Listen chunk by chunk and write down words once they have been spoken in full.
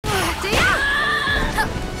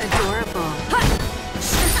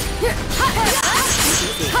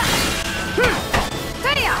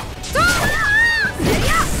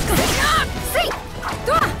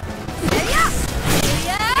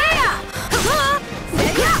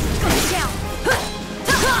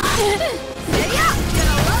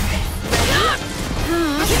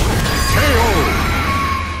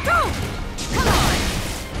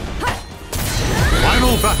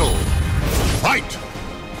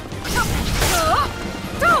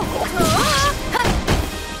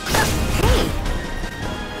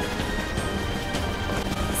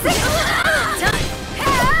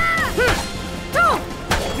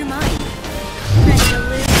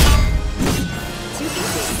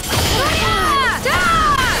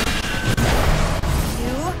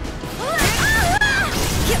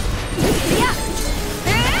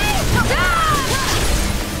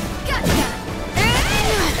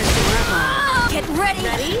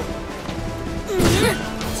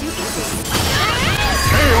Too easy.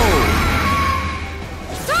 KO!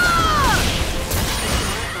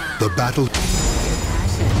 The battle.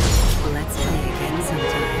 Let's play again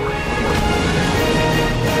sometime.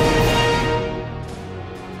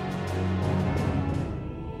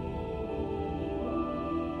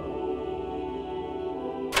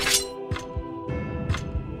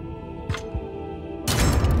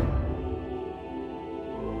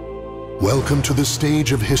 Welcome to the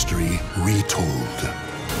stage of history retold.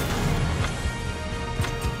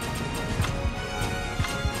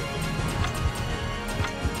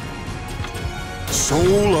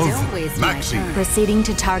 Soul of Maxi. Proceeding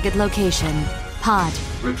to target location. Pod.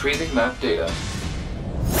 Retrieving map data.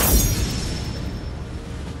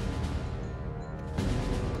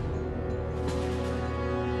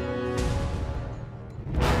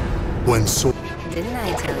 When Soul. Didn't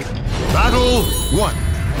I tell you? Battle 1.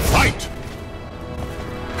 Fight!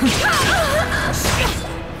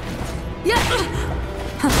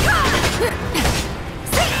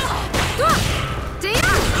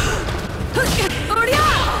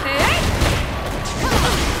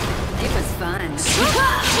 It was fun.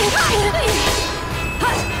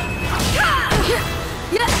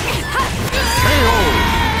 KO!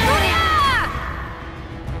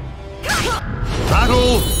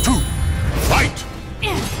 Battle 2. Fight!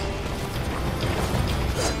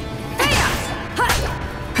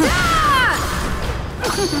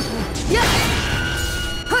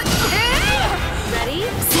 Ready?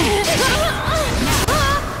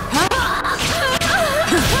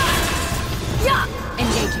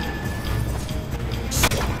 Engaging.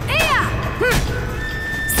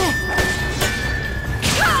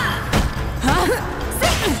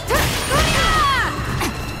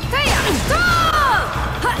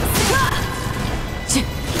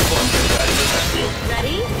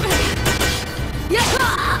 Ready?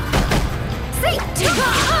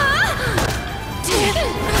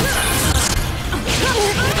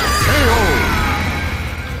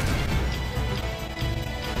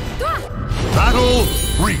 Battle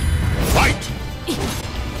 3. Fight!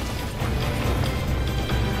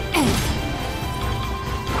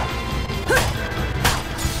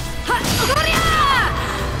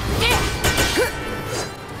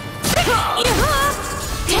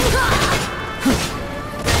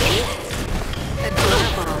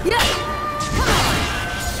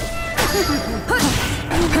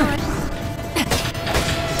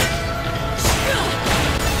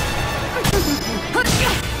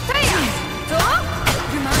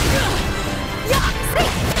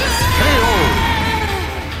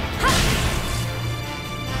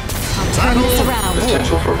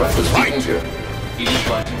 Potential for reckless behavior.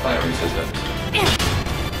 Initializing firing systems.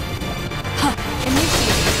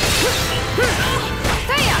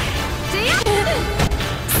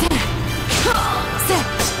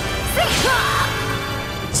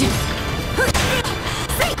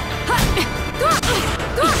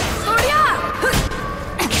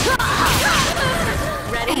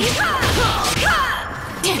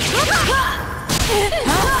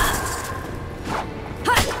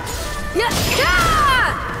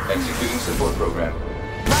 Executing support program.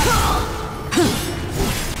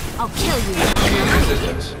 I'll kill you.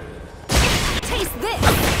 Systems. Taste this.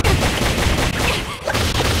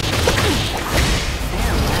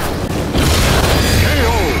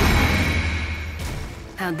 KO!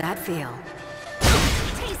 How'd that feel?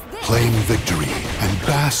 Claim victory and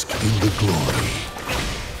bask in the glory.